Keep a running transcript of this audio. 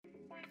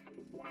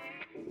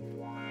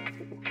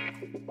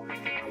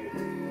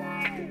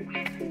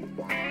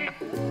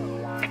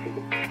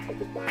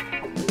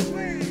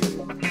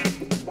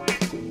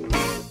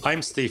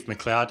I'm Steve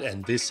McLeod,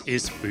 and this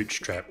is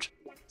Bootstrapped,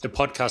 the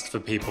podcast for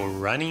people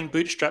running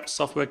bootstrapped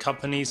software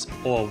companies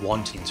or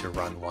wanting to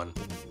run one.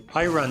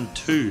 I run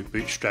two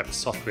bootstrapped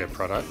software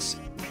products,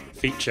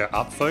 Feature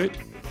Upvote,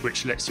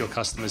 which lets your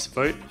customers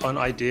vote on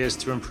ideas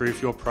to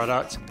improve your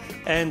product,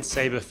 and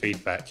Sabre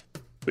Feedback,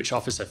 which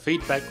offers a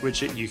feedback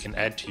widget you can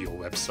add to your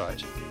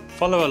website.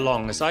 Follow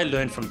along as I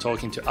learn from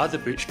talking to other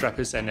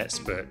bootstrappers and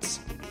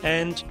experts,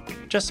 and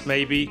just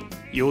maybe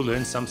you'll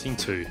learn something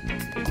too.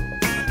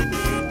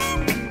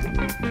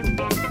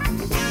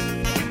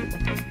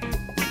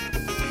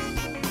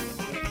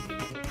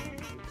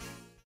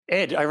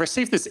 Ed, I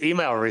received this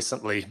email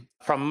recently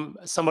from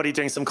somebody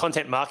doing some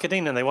content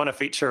marketing, and they want to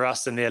feature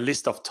us in their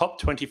list of top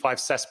 25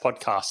 SaaS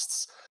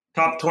podcasts.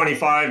 Top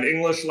 25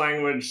 English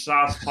language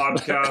SaaS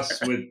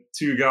podcasts with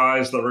two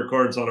guys that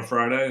records on a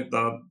Friday.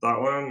 That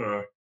one?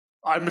 Or?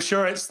 I'm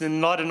sure it's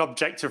not an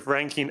objective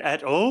ranking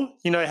at all.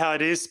 You know how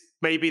it is.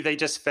 Maybe they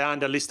just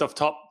found a list of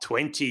top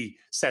 20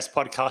 SaaS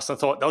podcasts and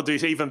thought they'll do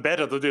even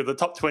better. They'll do the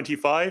top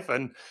 25,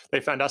 and they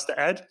found us to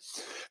add.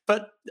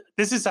 But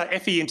this is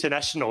FE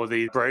International,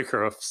 the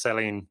broker of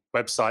selling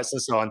websites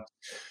and so on.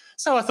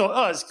 So I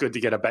thought, it's good to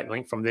get a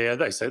backlink from there.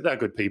 They say they're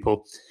good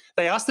people.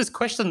 They asked this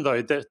question,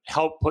 though, that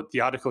helped put the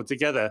article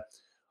together.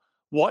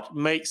 What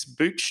makes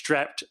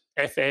Bootstrapped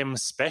FM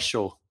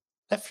special?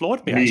 That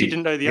floored me. I actually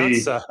didn't know the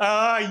answer.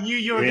 I knew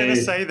you were going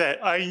to say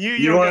that. I knew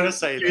you were going to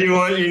say that. You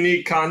want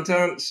unique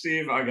content,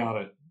 Steve? I got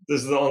it.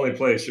 This is the only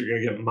place you're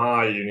going to get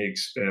my unique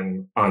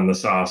spin on the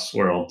SaaS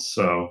world.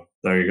 So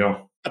there you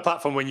go.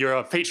 Apart from when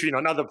you're featuring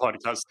on other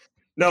podcasts.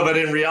 No, but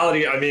in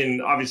reality, I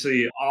mean,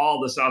 obviously, all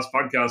the SaaS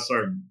podcasts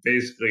are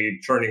basically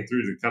churning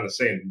through the kind of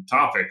same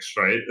topics,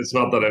 right? It's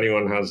not that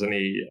anyone has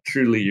any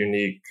truly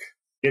unique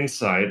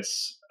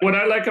insights. What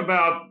I like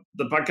about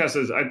the podcast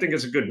is I think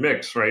it's a good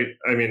mix, right?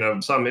 I mean,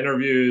 of some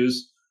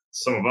interviews,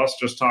 some of us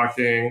just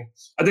talking.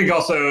 I think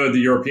also the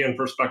European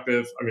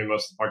perspective. I mean,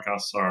 most of the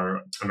podcasts are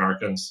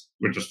Americans,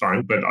 which is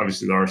fine, but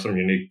obviously there are some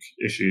unique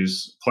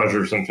issues,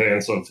 pleasures and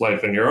pains of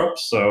life in Europe.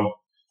 So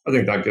I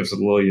think that gives it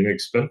a little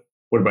unique spin.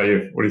 What about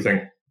you? What do you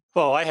think?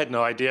 Well, I had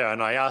no idea,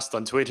 and I asked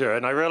on Twitter,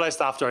 and I realized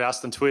after I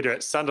asked on Twitter,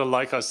 it sounded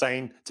like I was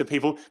saying to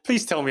people,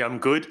 please tell me I'm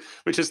good,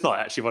 which is not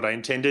actually what I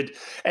intended.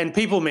 And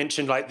people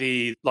mentioned like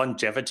the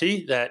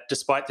longevity, that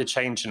despite the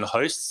change in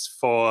hosts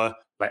for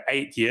like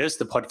 8 years,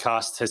 the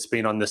podcast has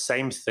been on the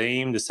same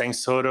theme, the same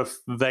sort of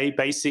very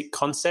basic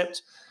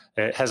concept.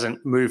 It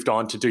hasn't moved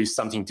on to do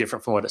something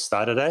different from what it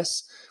started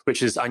as,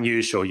 which is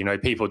unusual. You know,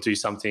 people do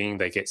something,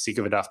 they get sick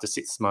of it after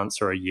 6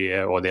 months or a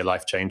year, or their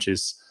life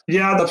changes.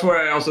 Yeah, that's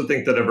why I also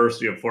think the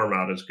diversity of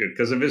format is good.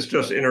 Because if it's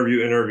just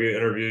interview,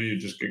 you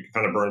just get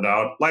kind of burned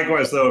out.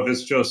 Likewise, though, if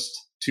it's just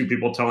two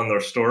people telling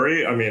their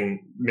story, I mean,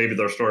 maybe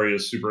their story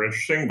is super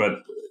interesting, but,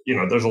 you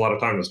know, there's a lot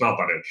of time it's not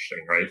that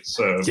interesting, right?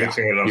 So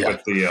mixing it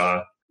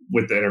up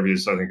with the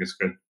interviews, I think is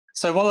good.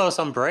 So while I was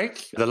on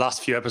break, the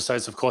last few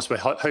episodes, of course, were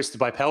hosted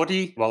by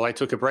Paldi while I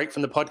took a break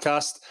from the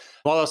podcast.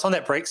 While I was on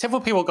that break, several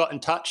people got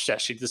in touch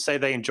actually to say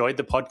they enjoyed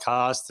the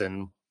podcast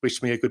and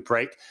wished me a good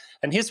break.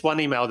 And here's one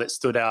email that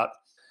stood out.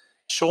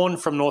 Sean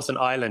from Northern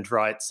Ireland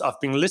writes, I've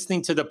been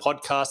listening to the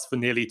podcast for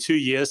nearly 2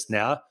 years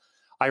now.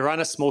 I run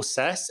a small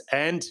SaaS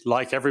and,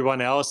 like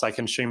everyone else, I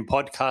consume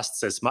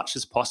podcasts as much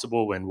as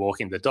possible when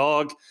walking the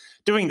dog,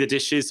 doing the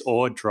dishes,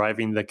 or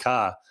driving the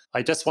car.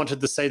 I just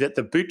wanted to say that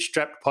the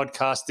Bootstrapped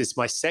podcast is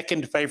my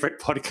second favorite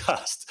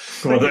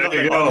podcast. Well,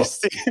 there you go.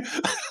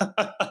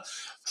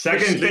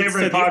 Second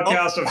favorite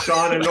podcast of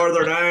Sean in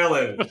Northern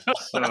Ireland.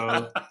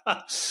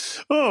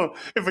 So.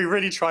 If we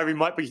really try, we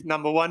might be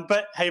number one.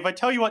 But hey, if I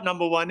tell you what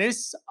number one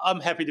is,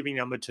 I'm happy to be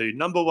number two.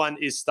 Number one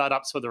is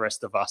Startups for the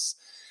Rest of Us.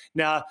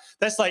 Now,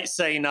 that's like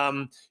saying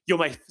you're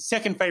my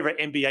second favorite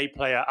NBA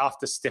player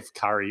after Steph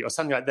Curry or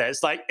something like that.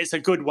 It's like, it's a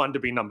good one to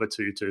be number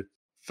two too.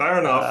 Fair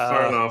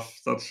enough.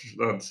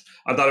 That's.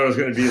 I thought it was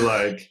going to be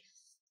like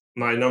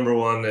my number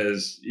one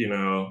is, you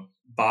know,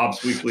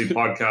 Bob's weekly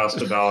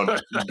podcast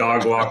about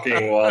dog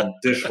walking while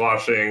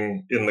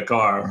dishwashing in the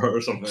car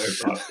or something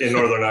like that in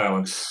Northern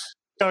Ireland.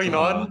 Going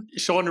on,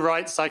 Sean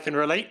writes, I can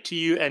relate to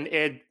you and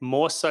Ed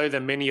more so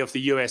than many of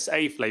the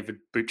USA flavored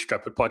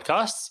Bootstrapped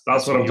podcasts.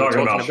 That's what I'm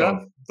talking about,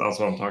 Sean. That's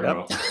what I'm talking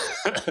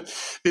about.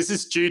 This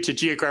is due to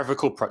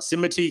geographical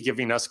proximity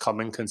giving us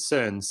common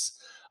concerns.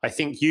 I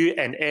think you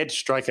and Ed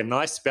strike a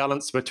nice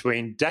balance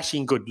between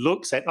dashing good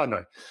looks and,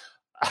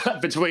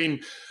 between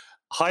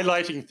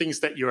highlighting things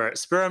that you're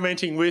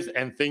experimenting with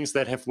and things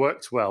that have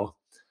worked well.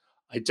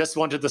 I just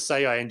wanted to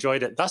say I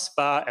enjoyed it thus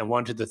far and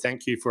wanted to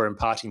thank you for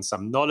imparting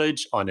some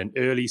knowledge on an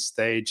early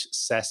stage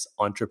SaaS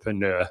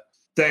entrepreneur.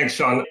 Thanks,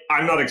 Sean.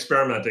 I'm not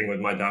experimenting with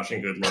my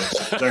dashing good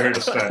looks. They're here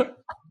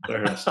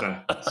to stay.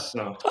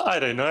 So I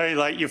don't know,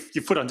 like you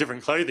put on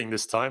different clothing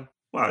this time.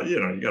 Well, you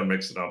know, you got to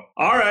mix it up.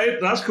 All right,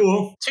 that's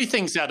cool. Two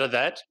things out of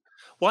that.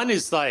 One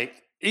is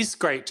like, it's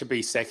great to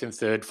be second,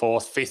 third,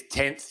 fourth, fifth,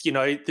 10th. You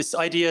know, this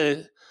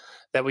idea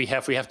that we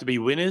have to be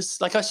winners.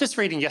 Like I was just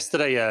reading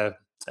yesterday a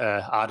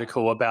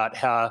article about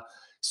how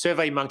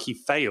SurveyMonkey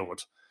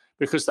failed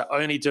because they're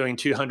only doing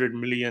 $200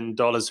 million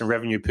in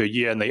revenue per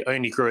year, and they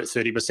only grew at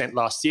 30%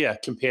 last year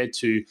compared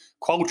to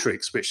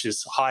Qualtrics, which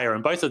is higher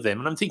in both of them.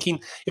 And I'm thinking,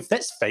 if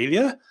that's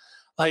failure,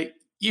 like,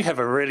 you have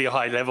a really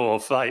high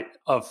level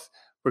of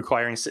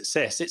requiring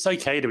success. It's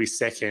okay to be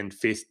second,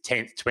 fifth,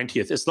 10th,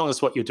 20th, as long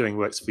as what you're doing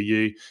works for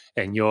you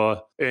and you're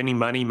earning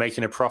money,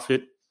 making a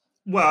profit.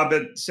 Well,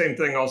 but same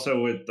thing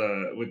also with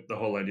the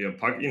whole idea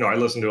of I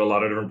listen to a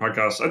lot of different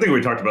podcasts. I think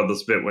we talked about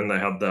this a bit when they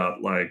had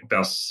that like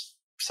best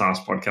SaaS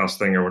podcast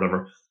thing or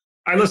whatever.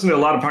 I listen to a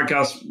lot of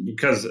podcasts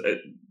because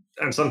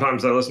and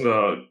sometimes I listen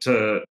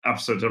to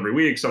episodes every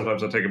week.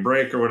 Sometimes I take a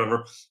break or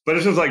whatever. But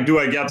it's just like, do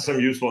I get some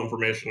useful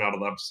information out of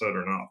the episode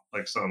or not?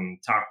 Like some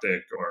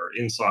tactic or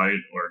insight,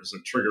 or does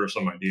it trigger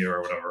some idea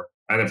or whatever?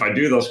 And if I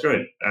do, that's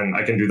great. And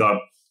I can do that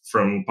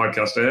from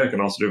podcast A. I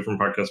can also do it from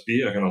podcast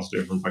B. I can also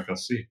do it from podcast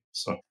C.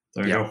 So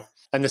there you go.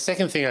 And the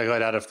second thing I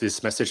got out of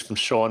this message from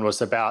Sean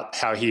was about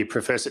how he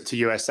prefers it to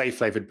USA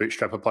flavored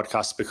Bootstrapper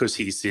podcasts because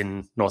he's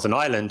in Northern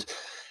Ireland.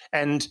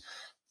 And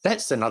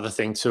that's another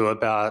thing too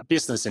about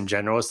business in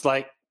general. It's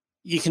like,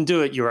 you can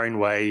do it your own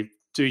way,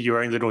 do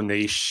your own little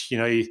niche.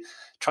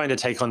 Trying to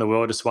take on the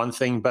world is one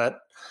thing, but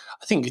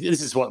I think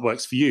this is what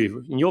works for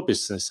you in your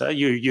business.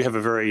 You have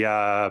a very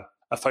a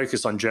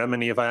focus on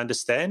Germany, if I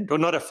understand, or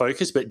not a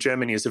focus, but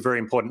Germany is a very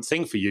important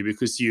thing for you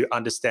because you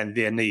understand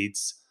their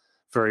needs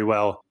very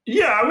well.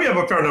 Yeah, we have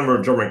a fair number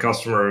of German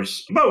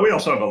customers, but we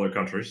also have other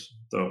countries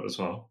though as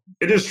well.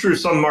 It is true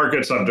some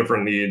markets have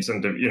different needs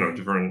and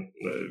different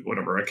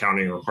whatever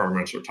accounting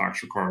requirements or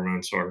tax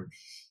requirements or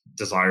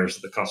desires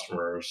of the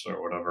customers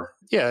or whatever.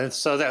 Yeah,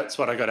 so that's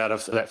what I got out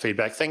of that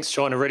feedback. Thanks,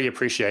 Sean. I really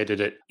appreciated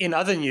it. In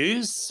other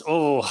news,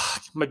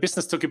 my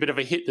business took a bit of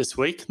a hit this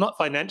week, not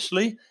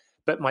financially,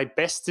 but my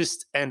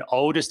bestest and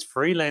oldest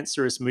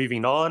freelancer is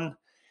moving on.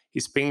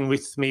 He's been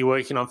with me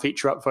working on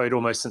Feature Upvote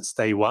almost since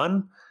day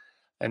one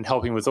and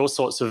helping with all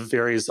sorts of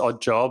various odd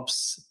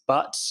jobs.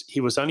 But he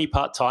was only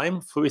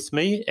part-time with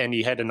me, and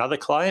he had another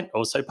client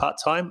also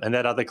part-time, and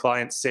that other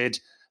client said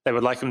they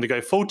would like him to go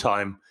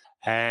full-time.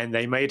 And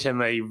they made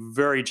him a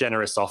very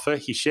generous offer.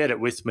 He shared it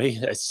with me.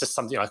 It's just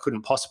something I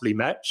couldn't possibly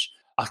match.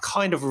 I'm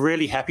kind of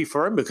really happy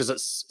for him because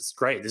it's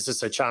great. This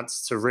is a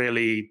chance to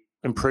really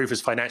improve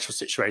his financial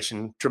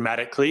situation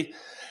dramatically,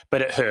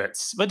 but it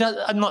hurts. But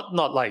I'm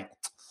not like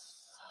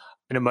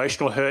an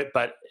emotional hurt,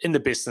 but in the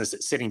business,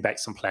 it's setting back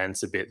some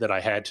plans a bit that I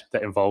had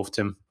that involved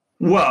him.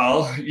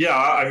 Well, yeah,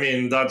 I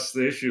mean, that's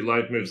the issue.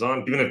 Life moves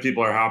on. Even if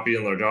people are happy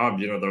in their job,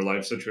 their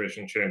life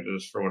situation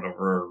changes for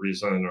whatever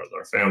reason, or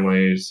their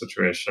family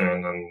situation.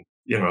 And,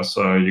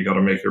 so you got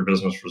to make your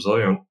business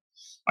resilient.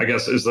 I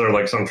guess, is there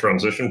like some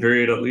transition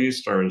period at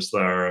least, or is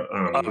there,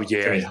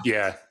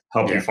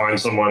 help you find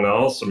someone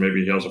else, or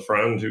maybe he has a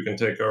friend who can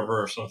take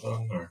over or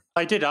something? Or?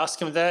 I did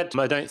ask him that.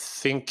 I don't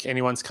think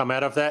anyone's come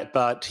out of that,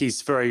 but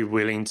he's very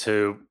willing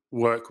to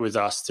work with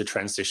us to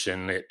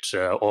transition it,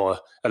 or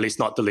at least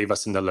not to leave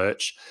us in the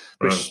lurch,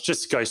 which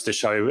just goes to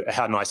show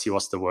how nice he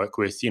was to work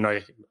with. He's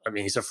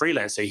a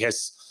freelancer.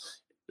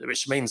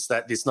 Which means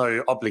that there's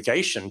no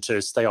obligation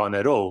to stay on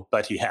at all,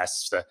 but he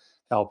has to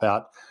help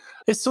out.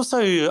 It's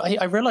also,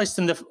 I realized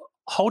in the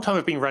whole time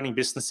I've been running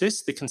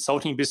businesses, the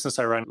consulting business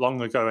I ran long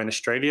ago in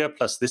Australia,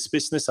 plus this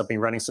business I've been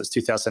running since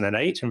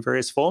 2008 in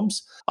various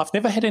forms, I've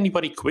never had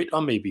anybody quit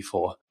on me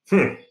before.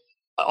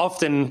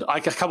 Often, a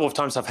couple of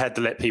times I've had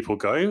to let people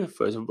go if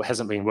it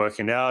hasn't been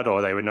working out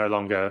or they were no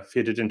longer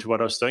fitted into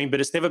what I was doing, but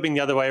it's never been the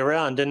other way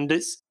around. And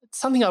it's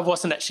something I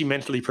wasn't actually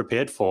mentally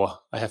prepared for,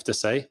 I have to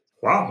say.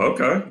 Wow,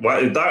 okay.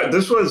 Well,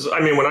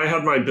 when I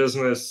had my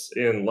business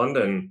in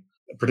London,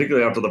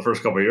 particularly after the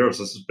first couple of years,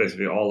 this is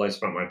basically all I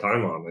spent my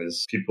time on,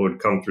 is people would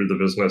come through the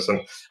business.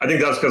 And I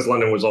think that's because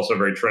London was also a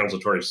very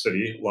transitory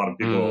city. A lot of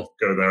people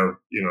go there,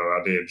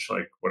 at age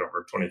like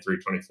 23,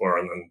 24,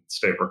 and then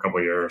stay for a couple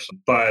of years.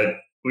 But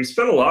we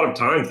spent a lot of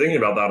time thinking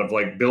about that, of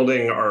like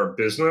building our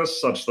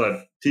business such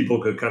that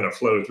people could kind of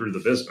flow through the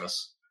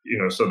business,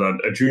 so that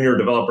a junior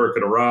developer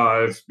could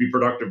arrive, be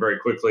productive very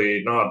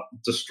quickly, not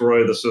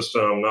destroy the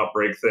system, not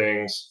break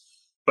things.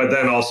 But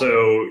then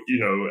also,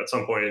 at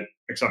some point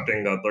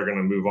accepting that they're going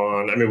to move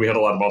on. I mean, we had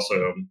a lot of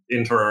also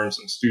interns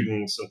and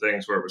students and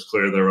things where it was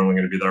clear they were only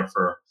going to be there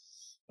for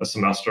a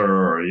semester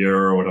or a year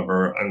or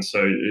whatever. And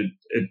so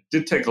it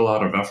did take a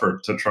lot of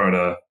effort to try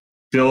to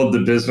build the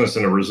business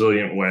in a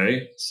resilient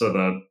way so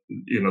that,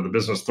 the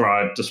business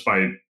thrived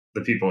despite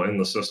the people in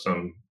the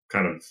system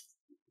kind of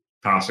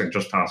passing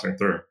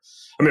through.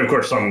 I mean, of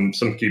course, some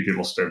key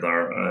people stayed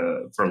there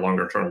for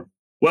longer term.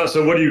 Well,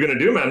 so what are you going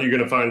to do, man? Are you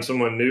going to find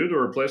someone new to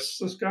replace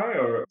this guy,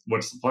 or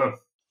what's the plan?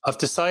 I've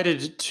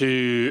decided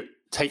to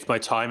take my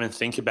time and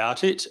think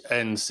about it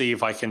and see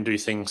if I can do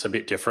things a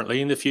bit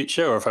differently in the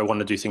future, or if I want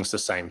to do things the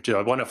same. Do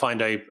I want to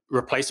find a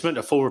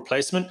full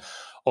replacement,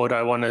 or do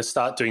I want to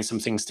start doing some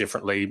things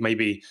differently?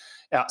 Maybe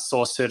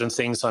outsource certain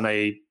things on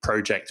a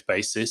project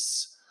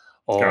basis,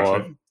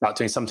 or start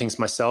doing some things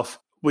myself.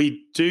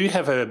 We do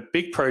have a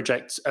big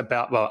project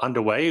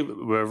underway.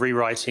 We're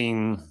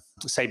rewriting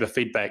Sabre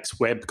Feedback's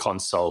web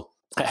console.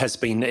 has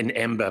been in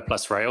Ember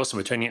plus Rails, and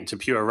we're turning it into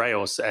pure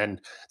Rails. And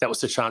that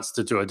was a chance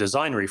to do a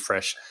design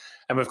refresh.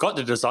 And we've got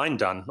the design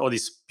done, all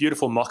these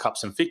beautiful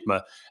mock-ups in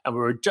Figma. And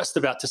we were just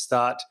about to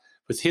start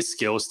with his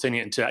skills,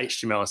 turning it into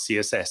HTML and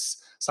CSS,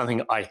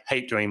 something I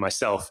hate doing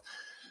myself.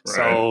 Right.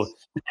 So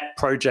that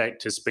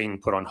project has been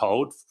put on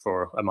hold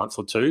for a month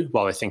or two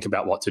while I think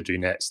about what to do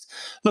next.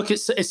 Look,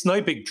 it's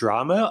no big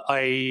drama.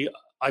 I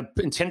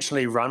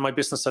intentionally run my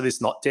business so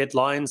there's not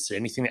deadlines,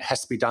 anything that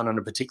has to be done on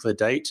a particular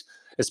date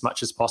as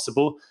much as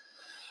possible.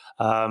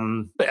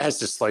 But it has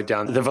to slow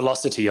down the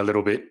velocity a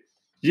little bit.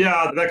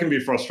 Yeah, that can be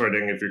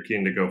frustrating if you're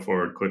keen to go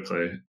forward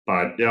quickly.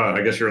 But yeah,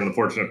 I guess you're in the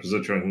fortunate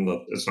position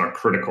that it's not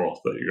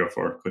critical that you go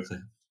forward quickly.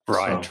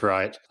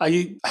 Right.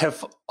 I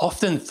have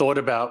often thought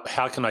about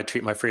how can I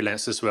treat my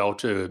freelancers well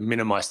to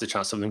minimize the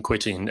chance of them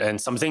quitting. And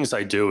some things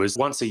I do is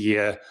once a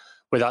year,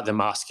 without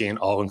them asking,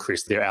 I'll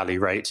increase their hourly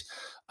rate.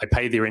 I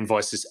pay their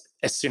invoices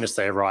as soon as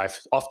they arrive.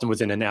 Often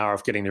within an hour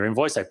of getting their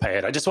invoice, I pay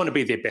it. I just want to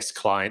be their best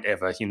client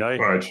ever,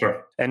 Right,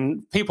 sure.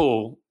 And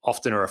people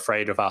often are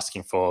afraid of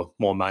asking for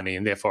more money.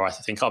 And therefore, I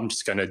think I'm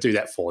just going to do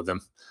that for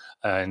them.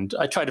 And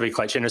I try to be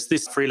quite generous.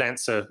 This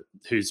freelancer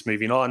who's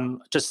moving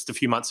on, just a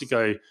few months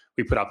ago,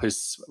 we put up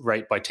his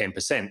rate by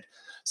 10%.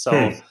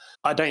 So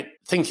I don't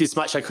think there's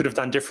much I could have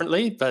done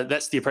differently, but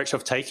that's the approach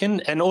I've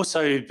taken. And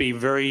also be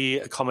very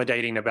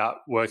accommodating about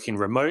working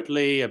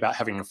remotely, about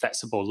having a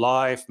flexible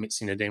life,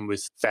 mixing it in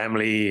with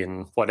family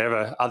and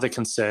whatever other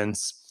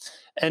concerns.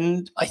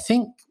 And I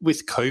think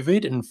with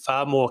COVID and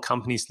far more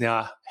companies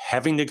now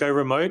having to go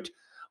remote,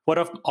 what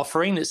I'm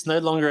offering, it's no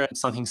longer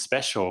something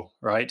special,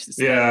 right? It's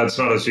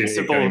not as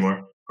unique anymore.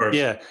 Of course.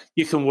 Yeah,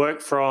 you can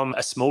work from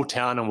a small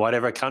town in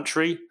whatever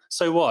country.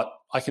 So what?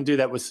 I can do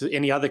that with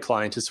any other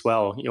client as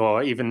well,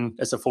 or even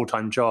as a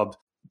full-time job.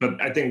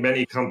 But I think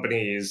many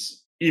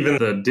companies, even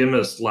the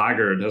dimmest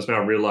laggard, has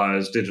now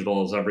realized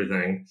digital is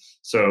everything.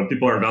 So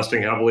people are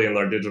investing heavily in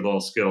their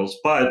digital skills,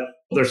 but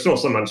there's still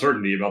some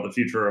uncertainty about the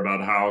future,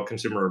 about how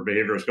consumer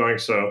behavior is going.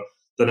 So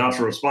the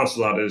natural response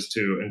to that is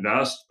to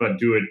invest, but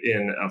do it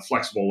in a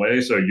flexible way.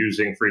 So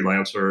using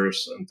freelancers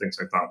and things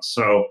like that.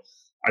 So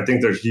I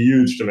think there's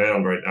huge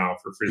demand right now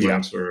for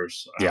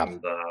freelancers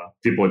and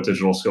people with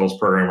digital skills,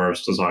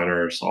 programmers,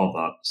 designers, all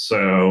that.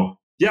 So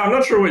yeah, I'm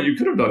not sure what you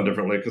could have done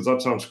differently because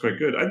that sounds quite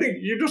good. I think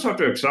you just have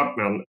to accept,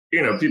 man,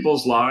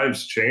 people's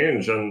lives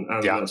change and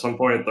at some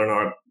point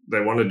they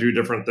want to do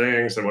different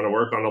things. They want to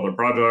work on other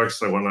projects.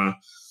 They want to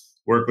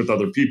work with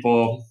other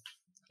people.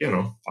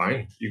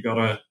 Fine. You got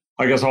to,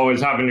 I guess,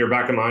 always have in your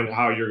back of mind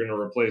how you're going to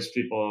replace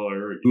people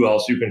or who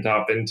else you can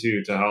tap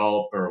into to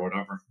help or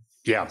whatever.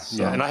 Yeah.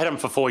 And I had them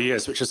for 4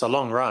 years, which is a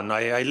long run.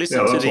 I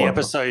listened to the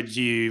episode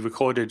you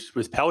recorded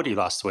with Peldy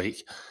last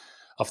week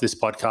of this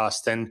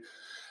podcast, and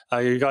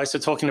you guys are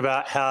talking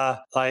about how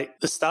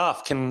the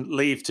staff can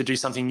leave to do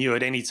something new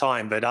at any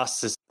time, but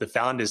us as the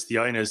founders, the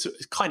owners,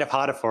 it's kind of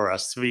harder for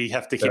us. We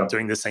have to keep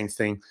doing the same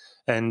thing,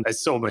 and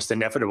it's almost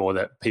inevitable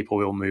that people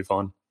will move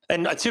on.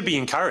 And to be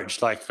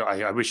encouraged,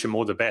 I wish him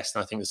all the best,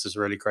 and I think this is a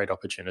really great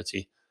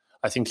opportunity.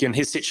 I think in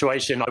his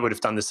situation, I would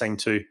have done the same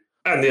too.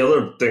 And the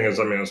other thing is,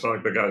 it's not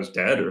like the guy's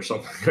dead or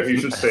something. You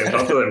should stay in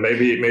touch with him.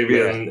 Maybe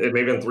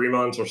in 3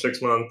 months or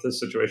 6 months, this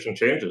situation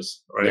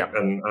changes, right? Yeah.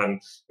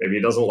 And maybe he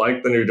doesn't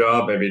like the new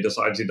job. Maybe he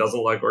decides he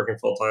doesn't like working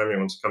full time. He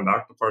wants to come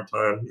back to part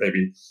time.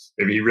 Maybe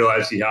he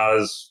realized he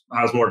has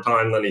more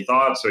time than he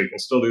thought, so he can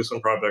still do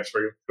some projects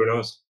for you. Who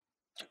knows?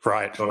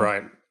 Right.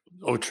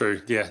 All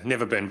true. Yeah,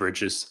 never burn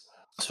bridges.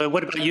 So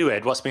what about you,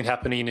 Ed? What's been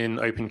happening in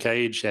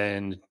OpenCage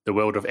and the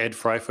world of Ed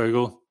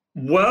Freifogel?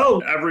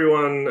 Well,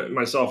 everyone,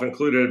 myself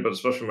included, but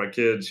especially my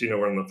kids,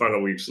 we're in the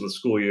final weeks of the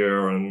school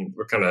year and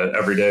we're kind of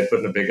every day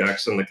putting a big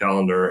X in the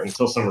calendar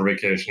until summer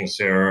vacation is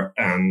here.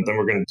 And then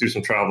we're going to do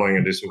some traveling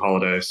and do some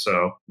holidays.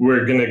 So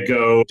we're going to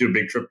go do a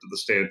big trip to the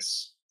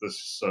States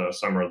this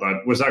summer.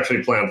 That was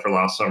actually planned for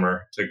last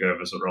summer to go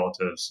visit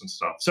relatives and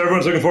stuff. So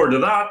everyone's looking forward to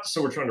that.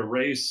 So we're trying to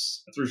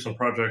race through some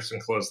projects and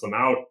close them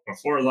out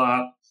before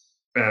that.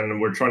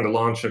 And we're trying to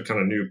launch a kind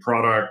of new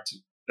product,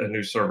 a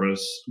new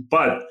service.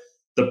 But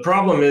the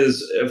problem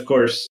is, of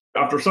course,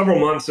 after several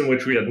months in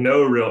which we had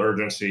no real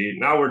urgency,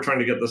 now we're trying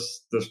to get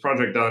this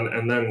project done.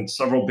 And then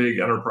several big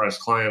enterprise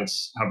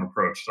clients have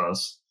approached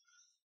us,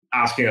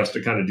 asking us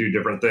to kind of do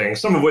different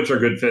things, some of which are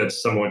good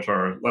fits, some of which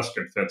are less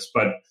good fits.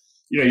 But,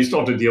 you still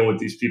have to deal with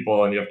these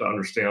people and you have to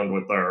understand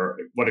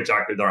what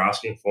exactly they're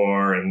asking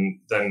for. And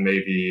then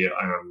maybe,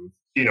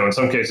 in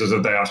some cases,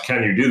 if they ask,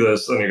 can you do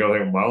this? Then you go,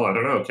 well, I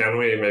don't know. Can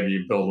we? Maybe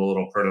you build a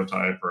little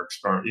prototype or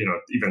experiment,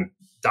 even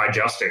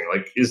digesting,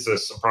 is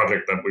this a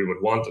project that we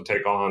would want to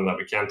take on, that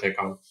we can take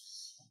on?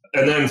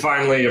 And then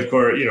finally, of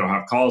course,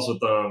 have calls with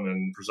them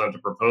and present a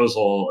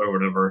proposal or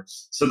whatever.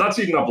 So that's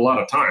eaten up a lot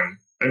of time.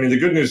 The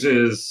good news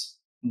is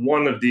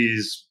one of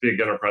these big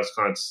enterprise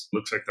clients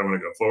looks like they want to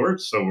go forward.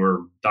 So we're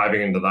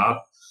diving into that.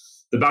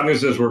 The bad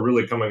news is we're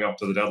really coming up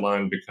to the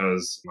deadline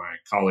because my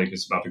colleague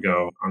is about to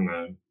go on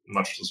a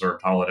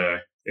much-deserved holiday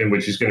in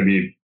which he's going to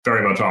be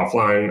very much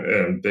offline,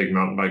 a big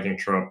mountain biking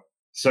trip.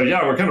 So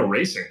yeah, we're kind of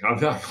racing.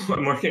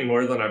 I'm working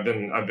more than I've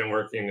been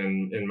working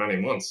in many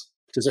months.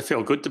 Does it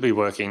feel good to be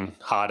working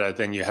harder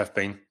than you have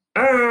been?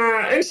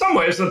 In some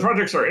ways, the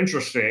projects are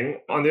interesting.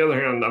 On the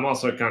other hand, I'm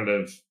also kind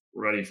of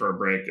ready for a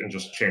break and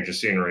just change of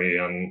scenery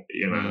and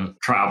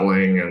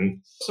traveling, and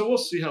so we'll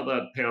see how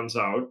that pans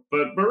out.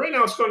 But right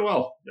now, it's going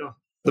well. Yeah,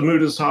 the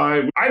mood is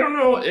high. I don't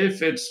know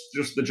if it's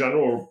just the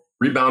general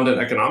rebound in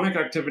economic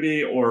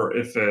activity or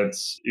if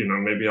it's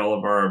maybe all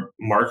of our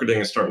marketing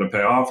is starting to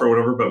pay off or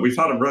whatever. But we've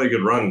had a really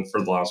good run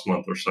for the last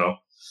month or so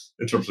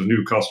in terms of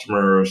new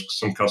customers,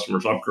 some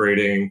customers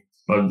upgrading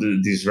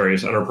these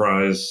various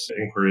enterprise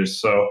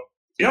inquiries. So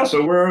yeah,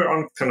 so we're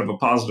on kind of a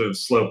positive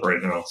slope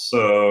right now.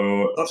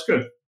 So that's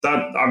good.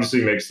 That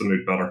obviously makes the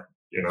mood better.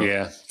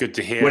 Yeah, good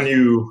to hear. When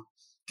you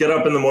get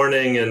up in the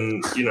morning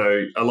and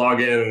I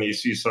log in and you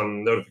see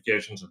some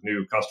notifications of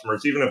new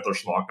customers, even if they're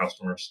small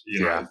customers,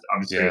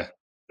 obviously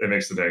it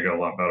makes the day go a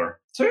lot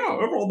better. So yeah,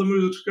 overall the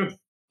mood is good.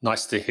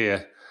 Nice to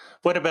hear.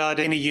 What about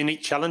any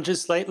unique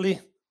challenges lately?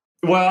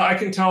 Well, I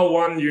can tell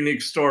one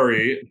unique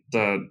story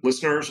that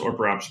listeners or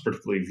perhaps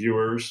particularly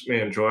viewers may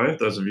enjoy,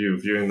 those of you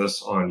viewing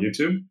this on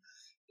YouTube.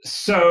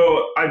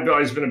 So I've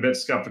always been a bit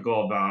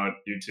skeptical about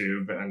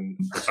YouTube and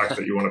the fact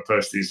that you want to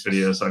post these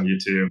videos on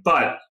YouTube.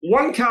 But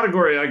one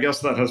category, I guess,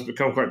 that has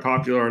become quite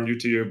popular on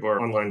YouTube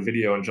or online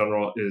video in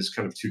general is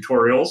kind of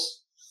tutorials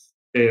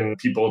in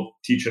people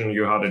teaching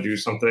you how to do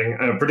something,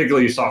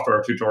 particularly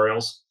software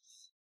tutorials.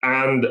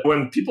 And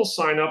when people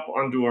sign up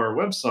onto our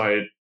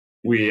website,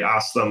 we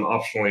ask them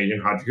optionally,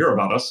 how to hear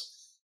about us.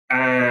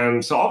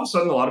 And so all of a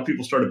sudden, a lot of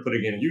people started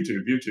putting in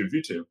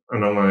YouTube.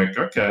 And I'm like,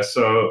 okay,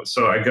 so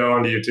I go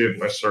onto YouTube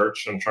and I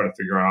search and try to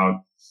figure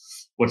out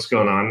what's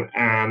going on.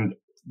 And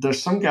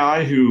there's some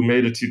guy who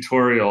made a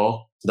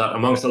tutorial that,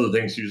 amongst other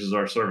things, uses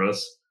our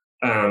service.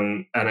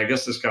 And I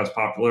guess this guy's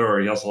popular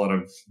or he has a lot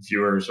of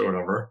viewers or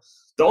whatever.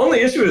 The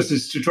only issue is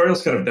his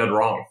tutorial's kind of dead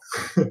wrong.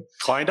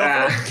 Kind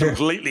of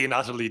completely and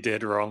utterly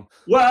dead wrong.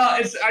 Well,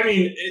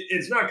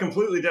 it's not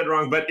completely dead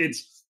wrong, but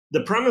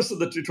the premise of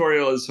the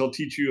tutorial is he'll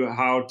teach you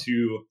how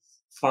to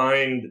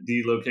find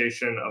the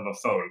location of a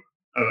phone,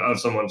 of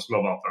someone's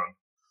mobile phone.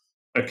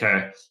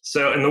 Okay.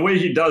 So, and the way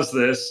he does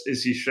this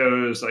is he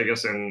shows, I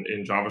guess, in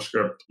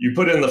JavaScript, you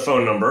put in the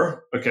phone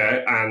number.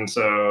 Okay. And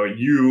so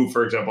you,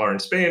 for example, are in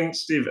Spain,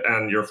 Steve,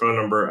 and your phone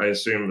number, I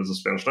assume, is a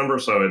Spanish number.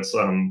 So it's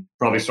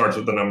probably starts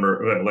with the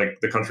number,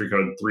 like the country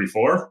code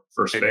 34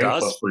 for Spain. It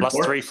does. Plus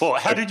 34.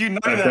 How did you know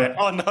that?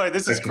 Oh, no,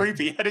 this is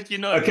creepy. How did you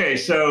know? Okay.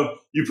 So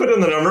you put in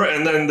the number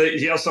and then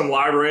he has some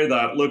library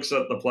that looks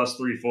at the plus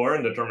 34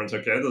 and determines,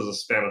 okay, this is a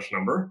Spanish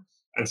number.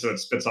 And so it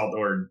spits out the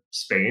word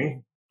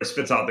Spain.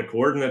 Spits out the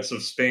coordinates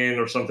of Spain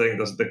or something,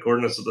 the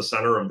coordinates of the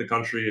center of the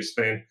country of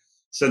Spain.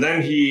 So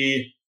then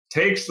he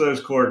takes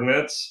those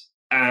coordinates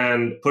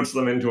and puts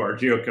them into our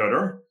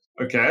geocoder.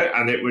 Okay.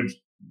 And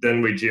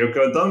then we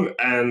geocode them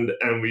and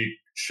we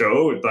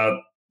show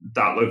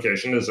that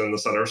location is in the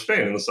center of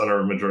Spain, in the center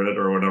of Madrid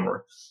or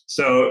whatever.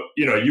 So,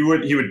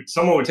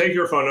 someone would take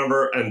your phone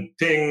number and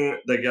they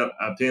get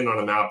a pin on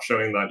a map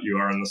showing that you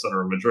are in the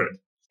center of Madrid.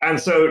 And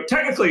so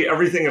technically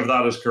everything of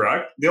that is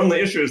correct. The only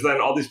issue is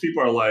then all these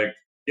people are like,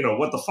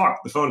 what the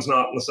fuck? The phone's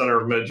not in the center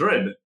of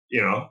Madrid,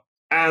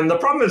 And the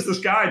problem is this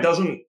guy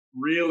doesn't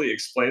really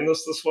explain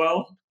this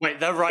well. Wait,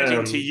 they're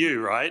writing to you,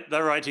 right?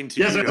 They're writing to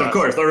you. Yes, of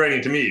course. They're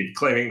writing to me,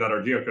 claiming that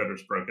our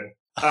geocoder's broken.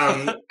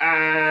 And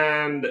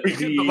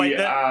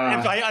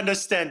if I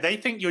understand, they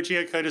think your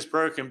geocode is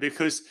broken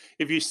because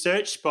if you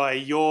search by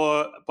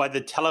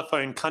the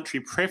telephone country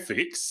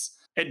prefix,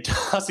 it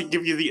doesn't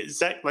give you the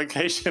exact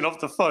location of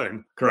the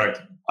phone.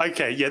 Correct.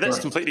 Okay, yeah, that's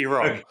completely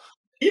wrong. Okay.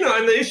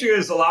 And the issue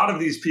is a lot of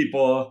these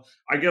people,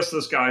 I guess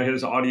this guy,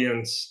 his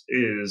audience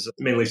is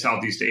mainly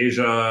Southeast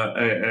Asia,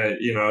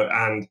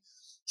 and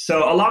so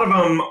a lot of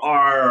them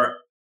are,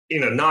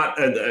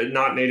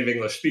 not native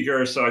English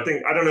speakers. So I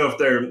don't know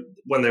if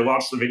when they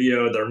watch the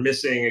video, they're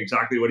missing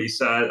exactly what he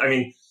said. I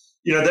mean,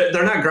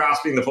 they're not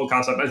grasping the full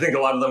concept. I think a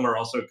lot of them are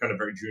also kind of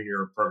very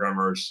junior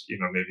programmers,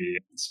 maybe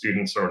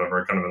students or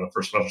whatever, kind of in the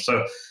first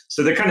semester.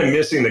 So they're kind of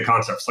missing the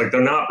concepts. Like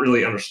they're not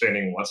really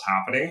understanding what's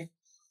happening.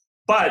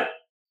 But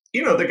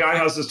the guy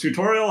has this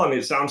tutorial and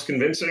it sounds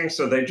convincing,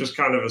 so they just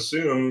kind of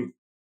assume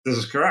this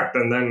is correct.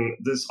 And then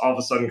this all of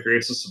a sudden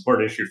creates a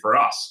support issue for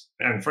us.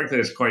 And frankly,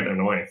 it's quite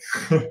annoying.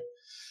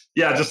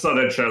 Yeah, I just thought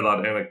I'd share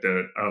that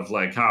anecdote of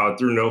like how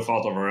through no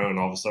fault of our own,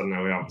 all of a sudden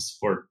now we have a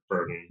support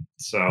burden.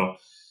 So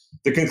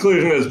the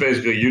conclusion is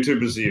basically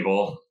YouTube is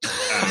evil.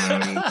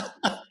 And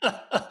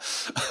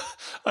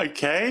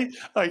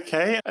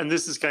Okay. And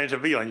this is going to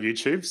be on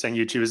YouTube, saying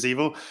YouTube is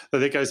evil. So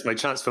there goes my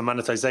chance for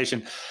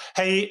monetization.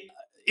 Hey,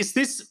 is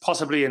this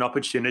possibly an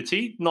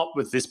opportunity, not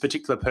with this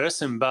particular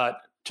person, but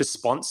to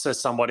sponsor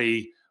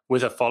somebody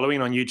with a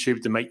following on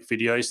YouTube to make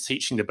videos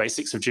teaching the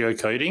basics of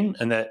geocoding?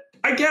 And that,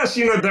 I guess,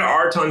 there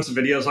are tons of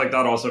videos like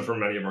that also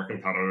from many of our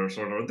competitors.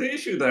 Sort of. The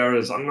issue there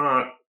is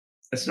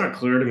it's not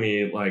clear to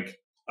me,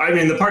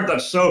 the part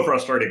that's so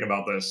frustrating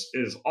about this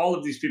is all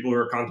of these people who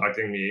are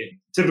contacting me,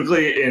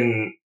 typically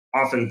in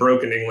often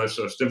broken English,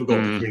 so it's difficult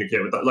to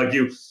communicate with that. Like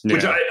you,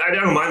 which I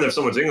don't mind if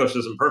someone's English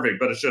isn't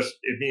perfect, but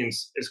it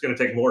means it's going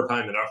to take more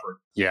time and effort.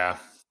 Yeah.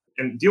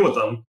 And deal with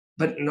them.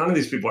 but none of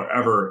these people are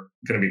ever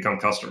going to become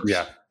customers.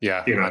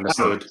 Yeah,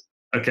 understood.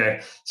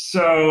 Okay.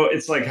 So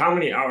it's like, how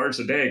many hours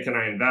a day can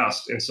I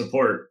invest in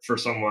support for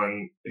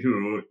someone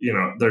who,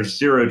 there's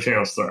zero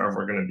chance they're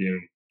ever going to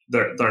be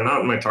they're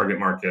not in my target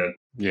market.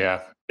 Yeah.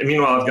 And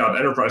meanwhile, I've got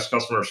enterprise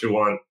customers who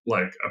want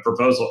like a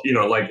proposal,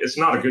 it's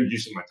not a good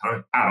use of my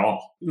time at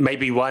all.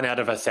 Maybe 1 out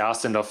of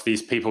 1,000 of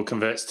these people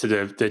converts to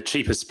the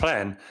cheapest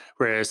plan,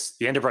 whereas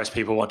the enterprise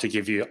people want to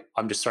give you,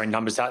 I'm just throwing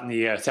numbers out in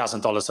the air,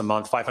 $1,000 a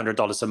month,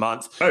 $500 a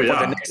month for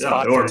the next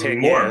 5 to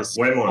 10 years.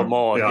 Way more. Or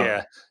more.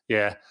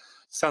 Yeah.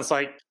 Sounds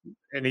like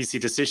an easy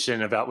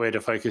decision about where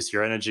to focus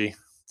your energy.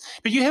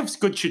 But you have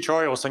good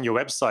tutorials on your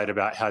website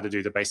about how to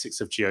do the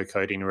basics of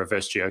geocoding and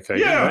reverse geocoding.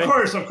 Yeah, right?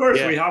 Of course.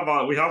 Yeah. We have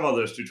all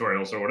those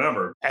tutorials or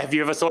whatever. Have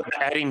you ever thought of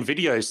adding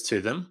videos to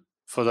them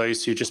for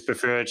those who just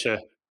prefer to?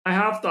 I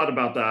have thought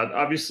about that.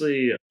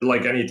 Obviously,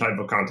 like any type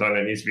of content,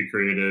 it needs to be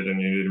created and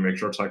you need to make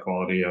sure it's high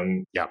quality.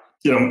 And,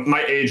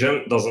 my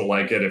agent doesn't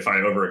like it if I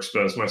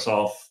overexpose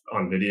myself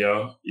on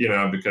video,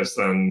 because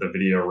then the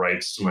video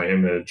writes to my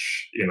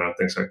image,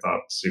 things like that.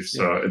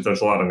 So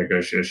there's a lot of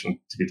negotiation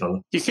to be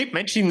done. You keep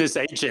mentioning this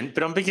agent,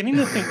 but I'm beginning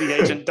to think the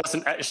agent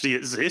doesn't actually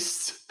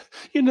exist.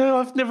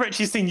 I've never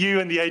actually seen you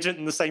and the agent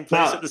in the same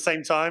place at the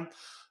same time.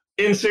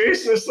 In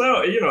seriousness,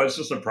 though, it's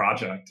just a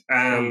project.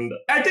 And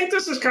I think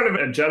this is kind of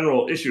a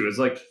general issue. Is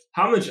like,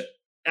 how much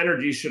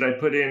energy should I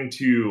put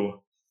into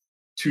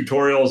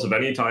tutorials of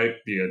any type,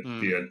 be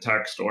it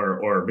text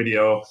or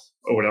video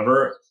or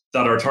whatever,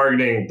 that are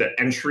targeting the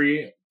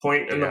entry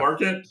point in the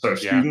market, so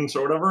students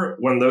or whatever,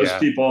 when those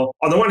people,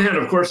 on the one hand,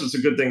 of course, it's a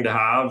good thing to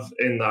have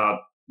in that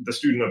the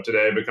student of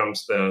today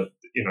becomes the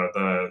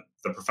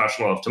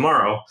professional of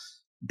tomorrow.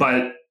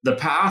 But the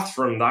path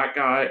from that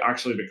guy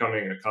actually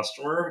becoming a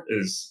customer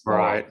is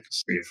long,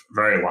 Steve,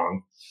 very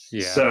long.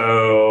 Yeah.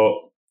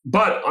 So,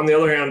 but on the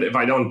other hand, if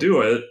I don't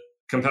do it,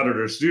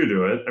 competitors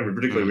do it. I mean,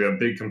 particularly we have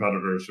big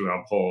competitors who have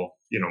whole,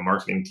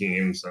 marketing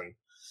teams and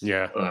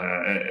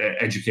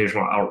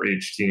educational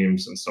outreach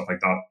teams and stuff like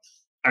that.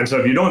 And so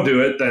if you don't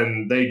do it,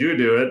 then they do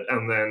it.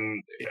 And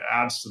then it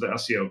adds to the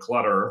SEO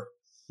clutter.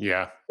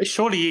 Yeah.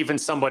 Surely even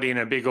somebody in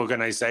a big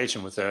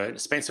organization with an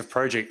expensive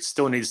project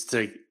still needs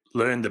to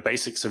learn the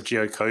basics of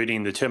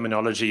geocoding, the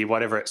terminology,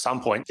 whatever, at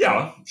some point.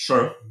 Yeah,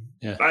 sure.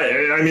 Yeah.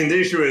 I mean, the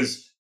issue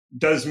is,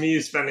 does me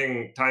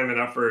spending time and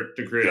effort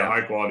to create a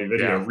high quality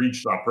video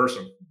reach that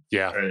person?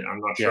 Yeah. I'm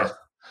not sure.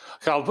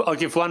 I'll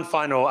give one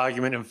final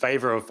argument in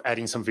favor of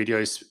adding some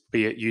videos,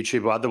 be it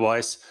YouTube or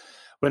otherwise.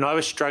 When I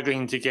was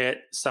struggling to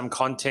get some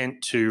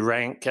content to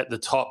rank at the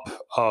top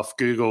of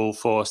Google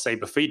for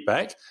Sabre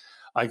feedback,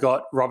 I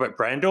got Robert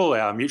Brandel,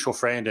 our mutual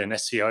friend and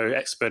SEO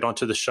expert,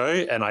 onto the show,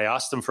 and I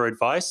asked him for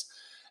advice,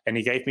 and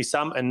he gave me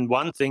some. And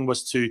one thing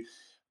was to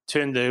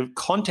turn the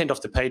content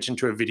of the page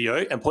into a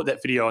video and put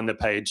that video on the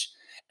page.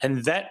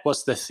 And that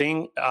was the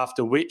thing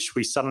after which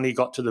we suddenly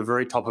got to the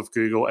very top of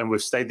Google, and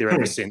we've stayed there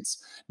ever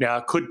since. Now,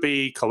 it could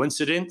be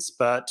coincidence,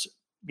 but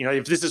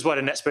if this is what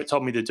an expert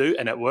told me to do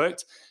and it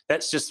worked,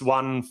 that's just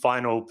one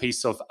final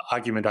piece of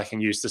argument I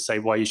can use to say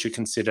why you should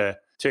consider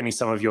turning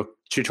some of your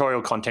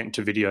tutorial content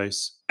to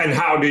videos. And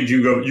how did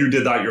you go? You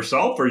did that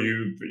yourself, or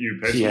you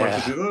paid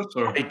someone to do this?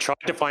 Or? I tried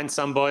to find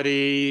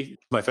somebody.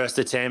 My first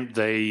attempt,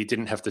 they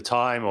didn't have the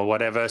time or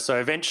whatever. So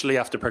eventually,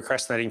 after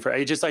procrastinating for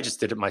ages, I just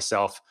did it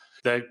myself.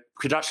 The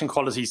production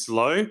quality is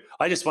low.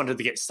 I just wanted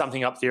to get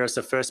something up there as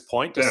the first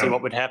point to see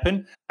what would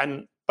happen.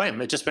 And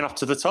bam, it just went up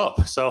to the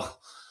top. So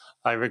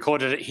I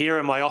recorded it here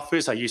in my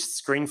office. I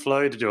used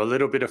ScreenFlow to do a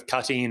little bit of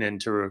cutting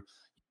and to...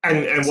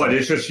 And what,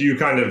 it's just you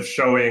kind of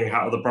showing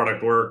how the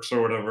product works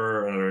or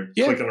whatever, or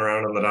clicking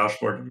around on the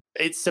dashboard?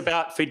 It's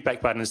about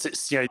feedback buttons.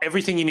 It's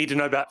everything you need to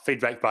know about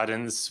feedback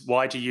buttons,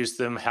 why to use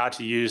them, how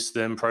to use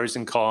them, pros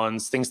and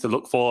cons, things to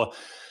look for.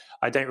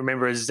 I don't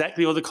remember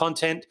exactly all the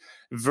content.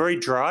 Very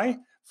dry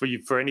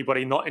for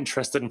anybody not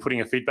interested in putting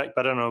a feedback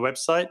button on a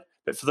website.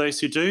 But for those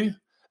who do,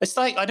 it's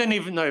like, I don't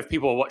even know if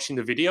people are watching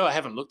the video. I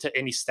haven't looked at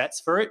any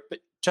stats for it, but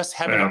just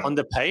having it on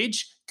the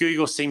page,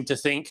 Google seemed to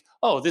think,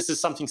 oh, this is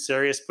something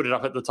serious, put it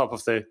up at the top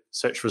of the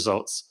search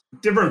results.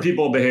 Different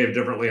people behave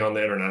differently on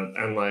the internet,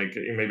 and like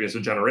maybe it's a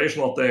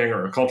generational thing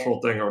or a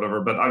cultural thing or whatever.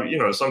 But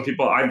some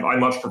people, I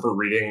much prefer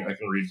reading. I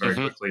can read very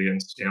quickly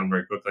and scan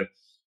very quickly.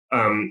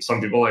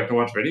 Some people like to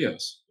watch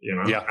videos,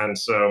 and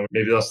so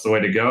maybe that's the way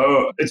to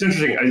go. It's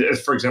interesting.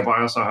 For example,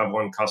 I also have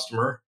one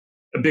customer,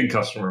 a big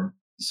customer.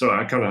 So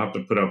I kind of have to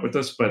put up with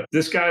this, but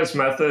this guy's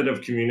method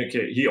of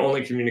he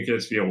only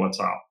communicates via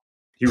WhatsApp.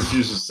 He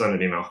refuses to send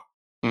an email.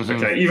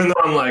 Okay. Even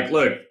though I'm like,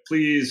 look,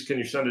 please, can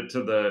you send it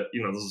to the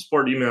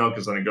support email?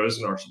 Because then it goes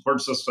into our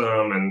support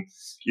system. And,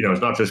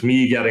 it's not just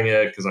me getting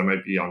it because I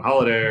might be on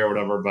holiday or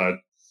whatever, but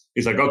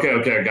he's like, okay,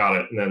 I got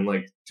it. And then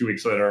like 2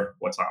 weeks later,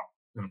 WhatsApp.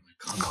 And I'm like,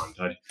 come on,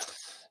 Daddy.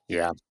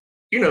 Yeah.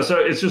 So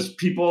it's just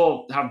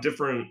people have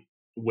different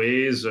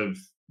ways of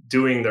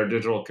doing their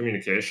digital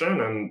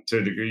communication. And to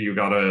a degree, you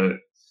have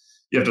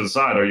to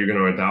decide, are you going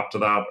to adapt to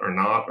that or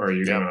not? Or are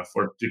you going to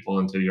force people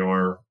into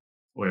your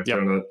way of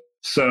doing it?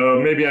 So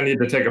maybe I need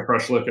to take a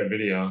fresh look at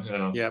video.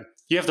 Yeah. Yeah.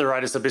 You have the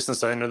right as a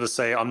business owner to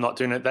say, I'm not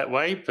doing it that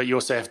way, but you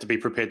also have to be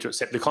prepared to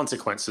accept the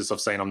consequences of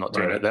saying, I'm not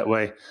doing it that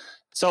way.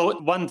 So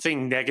one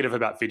thing negative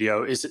about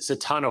video is it's a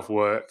ton of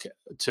work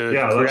to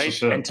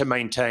create and to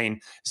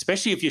maintain,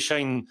 especially if you're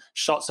showing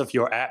shots of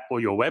your app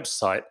or your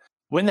website.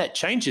 When that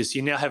changes,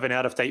 you now have an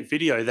out-of-date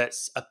video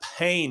that's a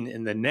pain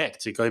in the neck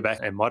to go back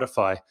and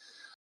modify.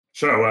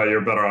 Sure, well,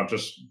 you're better off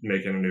just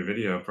making a new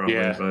video probably.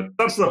 Yeah. But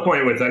that's the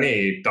point with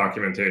any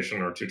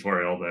documentation or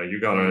tutorial that you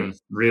got to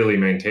really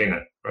maintain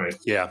it, right?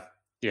 Yeah,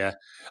 yeah.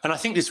 And I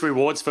think there's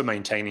rewards for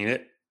maintaining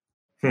it.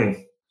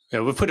 Yeah,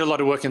 we've put a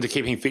lot of work into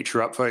keeping feature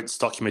upvotes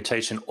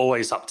documentation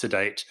always up to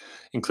date,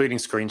 including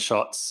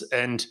screenshots.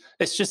 And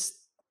it's just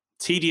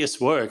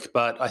tedious work,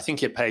 but I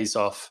think it pays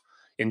off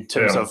in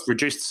terms of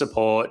reduced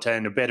support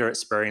and a better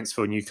experience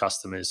for new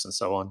customers and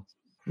so on.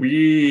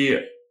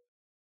 We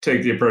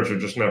take the approach of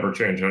just never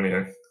change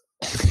anything.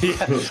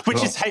 Yeah,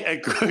 which is a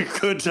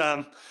good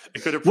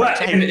approach.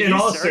 Well, in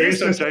all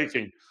seriousness, I'm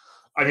joking.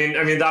 I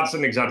mean that's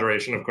an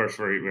exaggeration. Of course,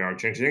 we are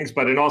changing things,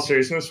 but in all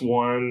seriousness,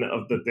 one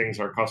of the things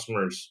our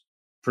customers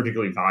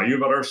particularly value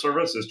about our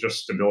service is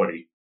just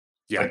stability.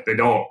 Yeah, like they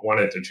don't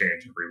want it to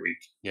change every week.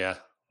 Yeah,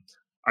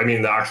 I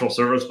mean the actual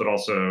service, but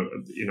also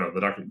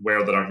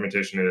where the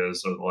documentation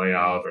is or the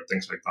layout or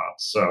things like that.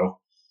 So,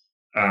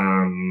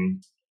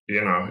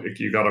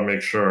 you got to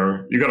make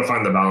sure you got to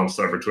find the balance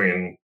there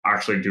between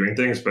actually doing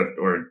things,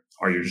 or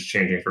are you just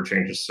changing for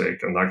change's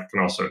sake, and that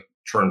can also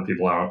churn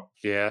people out.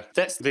 Yeah,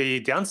 that's the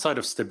downside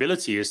of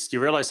stability. Is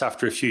you realize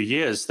after a few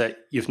years that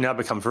you've now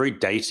become very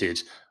dated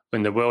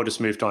when the world has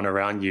moved on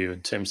around you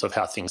in terms of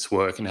how things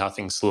work and how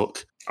things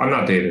look. I'm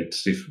not dated,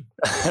 Steve.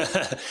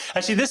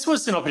 Actually, this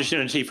was an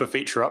opportunity for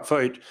Feature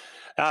Upvote.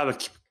 A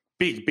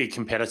big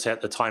competitor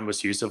at the time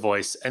was User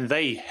Voice, and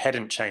they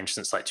hadn't changed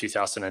since like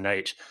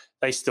 2008.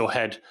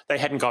 They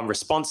hadn't gone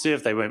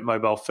responsive. They went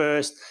mobile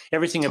first.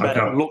 Everything about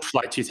it looked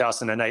like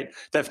 2008.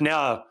 They've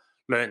now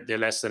learned their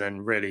lesson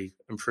and really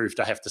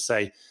improved, I have to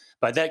say.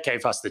 But that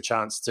gave us the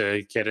chance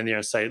to get in there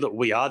and say, look,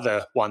 we are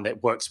the one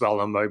that works well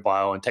on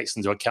mobile and takes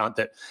into account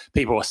that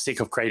people are sick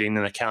of creating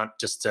an account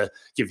just to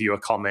give you a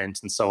comment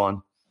and so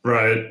on.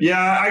 Right.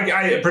 Yeah.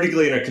 I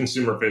particularly in a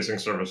consumer-facing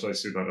service, I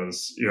see that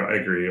as, I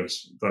agree.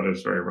 That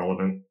is very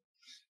relevant.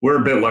 We're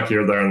a bit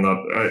luckier there in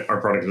that our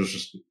product is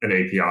just an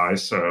API,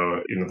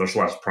 so there's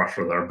less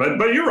pressure there.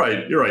 But you're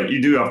right. You're right.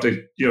 You have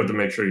to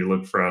make sure you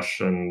look fresh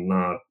and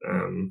not.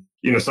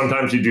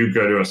 Sometimes you do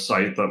go to a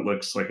site that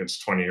looks like it's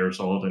 20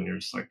 years old, and you're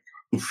just like,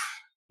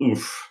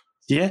 oof.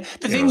 Yeah,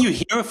 but then you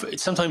hear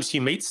sometimes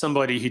you meet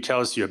somebody who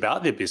tells you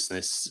about their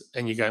business,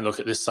 and you go and look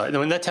at this site, and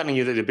when they're telling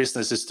you that their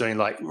business is doing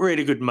like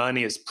really good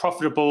money, it's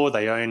profitable,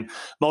 they own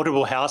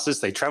multiple houses,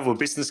 they travel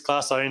business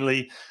class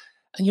only.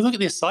 And you look at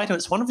their site and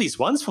it's one of these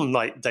ones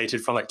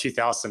dated from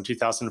 2000,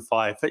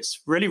 2005.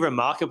 It's really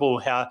remarkable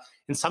how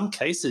in some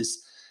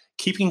cases,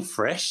 keeping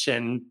fresh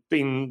and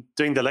doing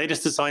the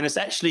latest design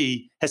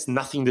actually has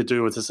nothing to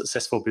do with a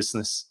successful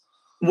business.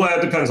 Well,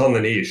 it depends on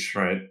the niche,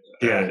 right?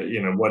 Yeah.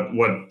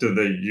 What do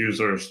the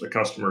users, the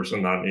customers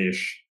in that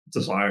niche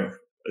desire?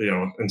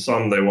 In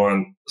some they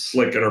want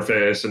slick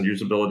interface and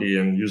usability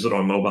and use it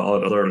on mobile.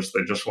 At others,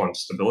 they just want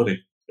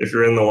stability. If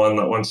you're in the one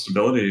that wants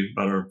stability,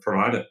 better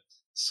provide it.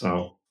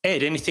 So.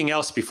 Ed, anything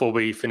else before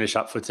we finish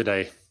up for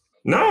today?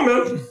 No,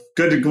 man.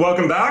 Good.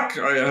 Welcome back.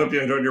 I hope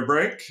you enjoyed your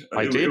break.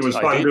 I did. It was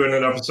fun doing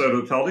an episode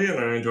with Peldy, and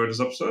I enjoyed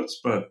his episodes.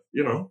 But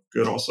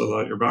good also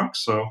that you're back.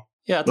 So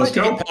yeah, I'd like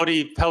to get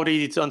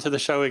Peldy onto the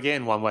show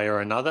again one way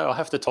or another. I'll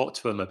have to talk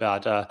to him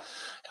about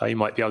how he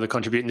might be able to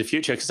contribute in the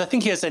future, because I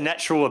think he has a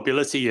natural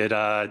ability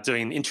at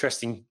doing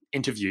interesting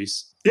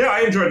interviews. Yeah,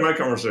 I enjoyed my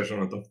conversation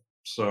with him.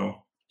 So.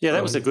 Yeah,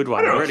 that was a good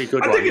one. A really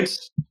good one. I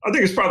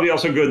think it's probably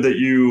also good that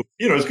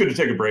it's good to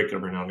take a break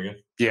every now and again.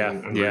 Yeah.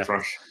 And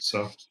refresh.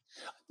 So,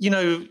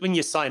 when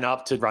you sign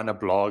up to run a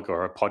blog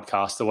or a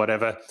podcast or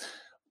whatever,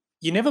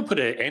 you never put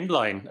an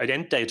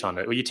end date on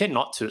it, or you tend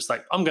not to. It's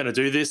like, I'm going to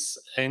do this,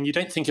 and you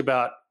don't think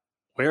about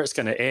where it's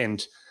going to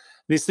end.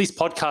 There's these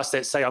podcasts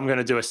that say, I'm going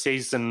to do a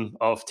season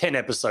of 10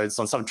 episodes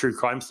on some true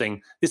crime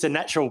thing. There's a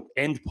natural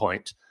end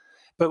point.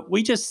 But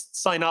we just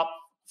sign up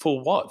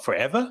for what?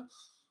 Forever?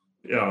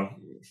 Yeah,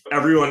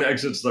 everyone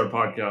exits their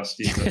podcast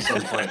at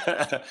some point.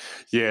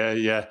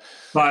 Yeah.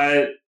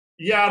 But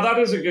yeah, that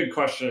is a good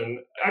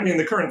question. I mean,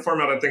 the current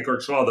format I think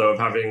works well, though, of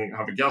have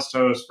a guest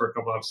host for a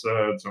couple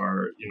episodes,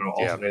 or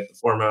alternate the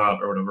format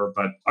or whatever.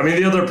 But I mean,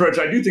 the other approach,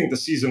 I do think the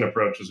season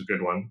approach is a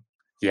good one.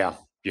 Yeah.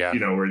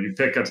 Where you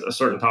pick a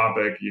certain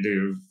topic, you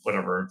do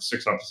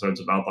 6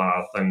 episodes about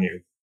that, then you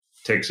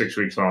take 6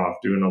 weeks off,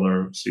 do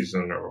another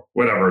season or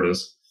whatever it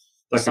is.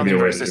 There's something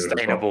very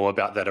sustainable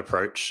about that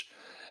approach.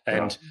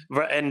 And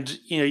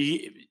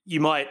you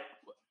might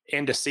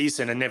end a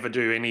season and never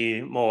do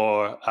any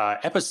more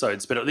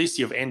episodes, but at least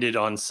you've ended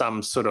on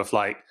some sort of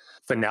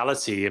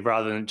finality,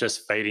 rather than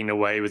just fading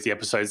away with the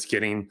episodes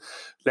getting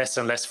less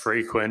and less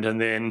frequent, and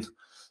then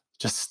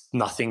just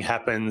nothing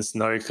happens,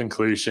 no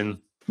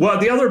conclusion. Well,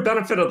 the other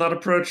benefit of that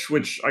approach,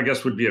 which I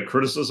guess would be a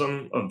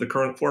criticism of the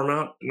current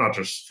format, not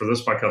just for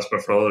this podcast,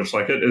 but for others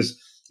like it, is,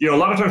 a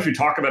lot of times we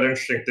talk about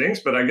interesting things,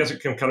 but I guess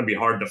it can kind of be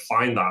hard to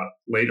find that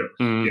later.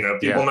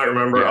 People might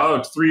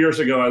remember, 3 years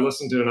ago, I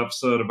listened to an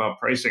episode about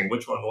pricing.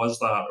 Which one was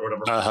that or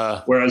whatever?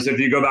 Uh-huh. Whereas if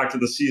you go back to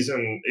the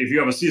season, if you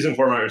have a season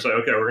format, you say,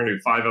 okay, we're going to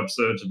do 5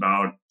 episodes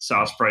about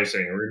SaaS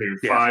pricing. We're going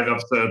to do 5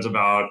 episodes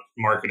about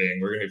marketing.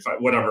 We're going to do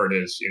whatever it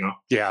is,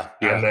 Yeah.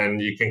 And then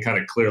you can kind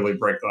of clearly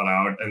break that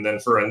out. And then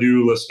for a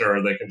new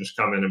listener, they can just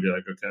come in and be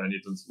like, okay, I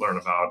need to learn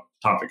about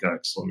topic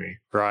X.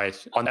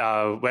 Right. On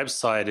our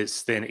website,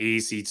 it's then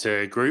easy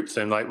to group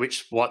them, like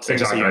what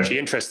things are you actually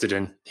interested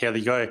in? Here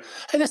they go.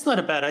 Hey, that's not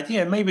a bad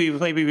idea. Maybe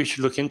we should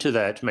look into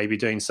that. Maybe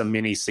doing some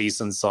mini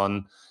seasons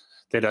on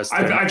that are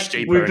much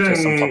deeper into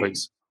some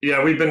topics.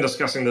 Yeah, we've been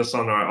discussing this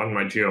on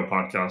my Geo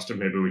podcast, and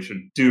maybe we should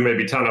do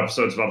 10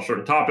 episodes about a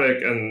certain topic.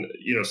 And,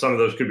 some of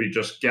those could be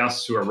just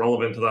guests who are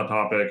relevant to that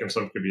topic, and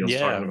some could be us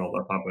talking about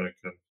that topic.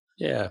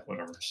 And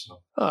whatever.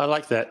 So. Oh, I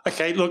like that.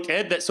 Okay, look,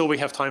 Ed, that's all we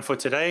have time for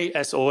today.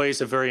 As always,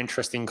 a very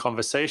interesting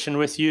conversation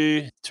with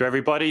you. To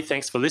everybody,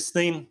 thanks for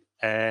listening.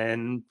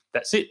 And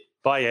that's it.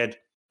 Bye, Ed.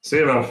 See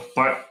you, man.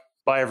 Bye.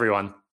 Bye, everyone.